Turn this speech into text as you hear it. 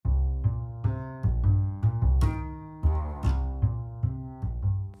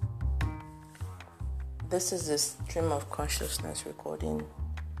This is a stream of consciousness recording.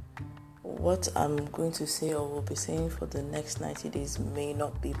 What I'm going to say or will be saying for the next 90 days may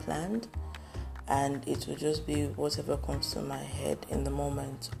not be planned, and it will just be whatever comes to my head in the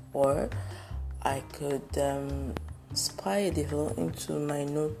moment, or I could spy a little into my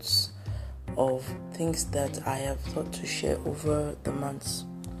notes of things that I have thought to share over the months.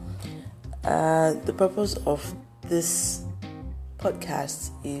 The purpose of this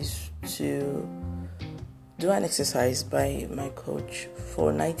podcast is to do an exercise by my coach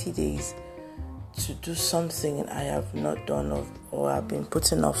for 90 days to do something I have not done or have been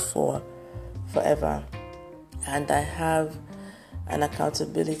putting off for forever. And I have an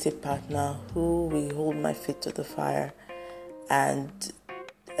accountability partner who will hold my feet to the fire. And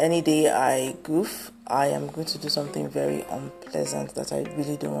any day I goof, I am going to do something very unpleasant that I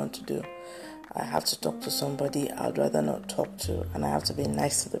really don't want to do. I have to talk to somebody I'd rather not talk to, and I have to be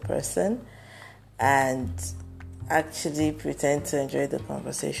nice to the person and actually pretend to enjoy the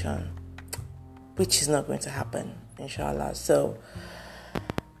conversation, which is not going to happen, inshallah. So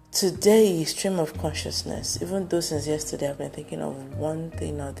today, stream of consciousness, even though since yesterday I've been thinking of one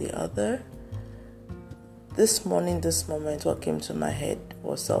thing or the other, this morning, this moment, what came to my head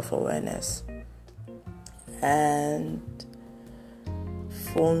was self-awareness. And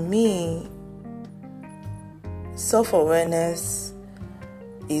for me, self-awareness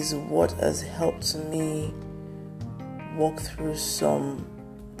is what has helped me walk through some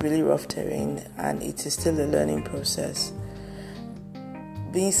really rough terrain, and it is still a learning process.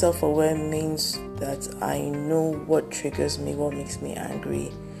 Being self-aware means that I know what triggers me, what makes me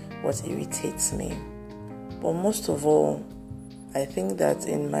angry, what irritates me. But most of all, I think that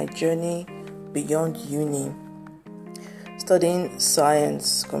in my journey beyond uni, studying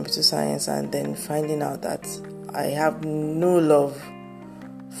science, computer science, and then finding out that I have no love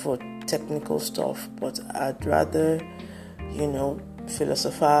for technical stuff, but I'd rather,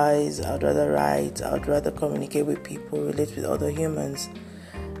 philosophize, I'd rather write, I'd rather communicate with people, relate with other humans.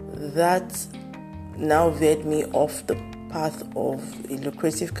 That now veered me off the path of a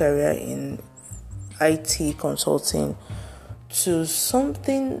lucrative career in IT consulting to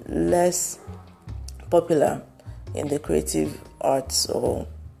something less popular in the creative arts or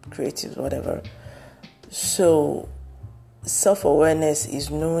creative whatever. So self-awareness is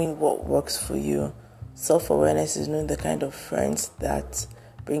knowing what works for you. Self-awareness is knowing the kind of friends that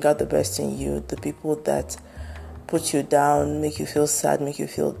bring out the best in you, the people that put you down, make you feel sad, make you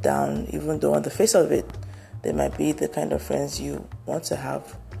feel down, even though on the face of it, they might be the kind of friends you want to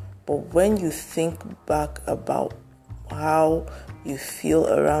have. But when you think back about how you feel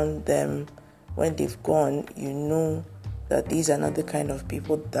around them when they've gone, you know that these are not the kind of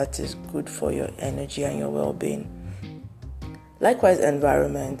people that is good for your energy and your well-being. Likewise,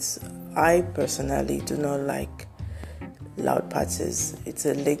 environments. I personally do not like loud parties. It's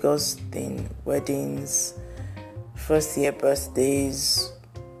a Lagos thing, weddings, first year birthdays,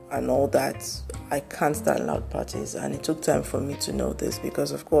 and all that. I can't stand loud parties, and it took time for me to know this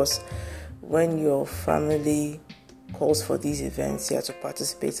because, of course, when your family calls for these events, you have to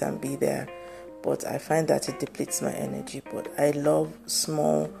participate and be there. But I find that it depletes my energy. But I love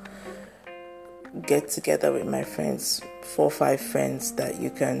small get together with my friends, 4 or 5 friends that you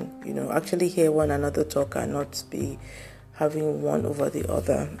can, actually hear one another talk and not be having one over the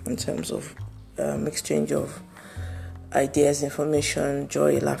other in terms of exchange of ideas, information,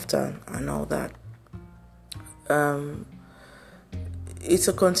 joy, laughter, and all that. It's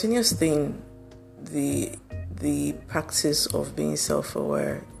a continuous thing, the practice of being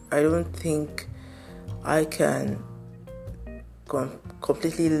self-aware. I don't think I can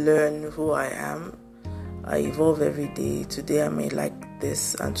completely learn who I am. I evolve every day. Today I may like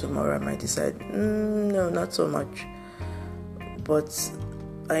this, and tomorrow I might decide, no, not so much. But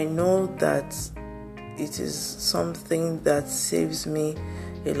I know that it is something that saves me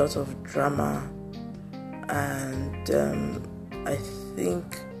a lot of drama, and I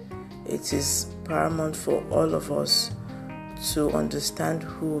think it is paramount for all of us to understand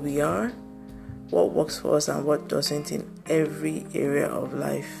who we are, what works for us and what doesn't in every area of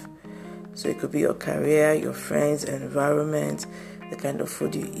life. So it could be your career, your friends, environment, the kind of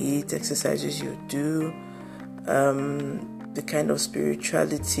food you eat, exercises you do, the kind of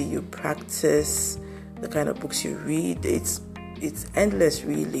spirituality you practice, the kind of books you read. It's endless,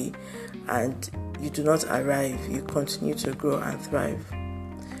 really, and you do not arrive. You continue to grow and thrive.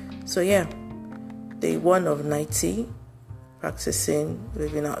 So yeah, day 1 of 90, practicing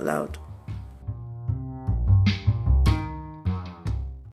living out loud.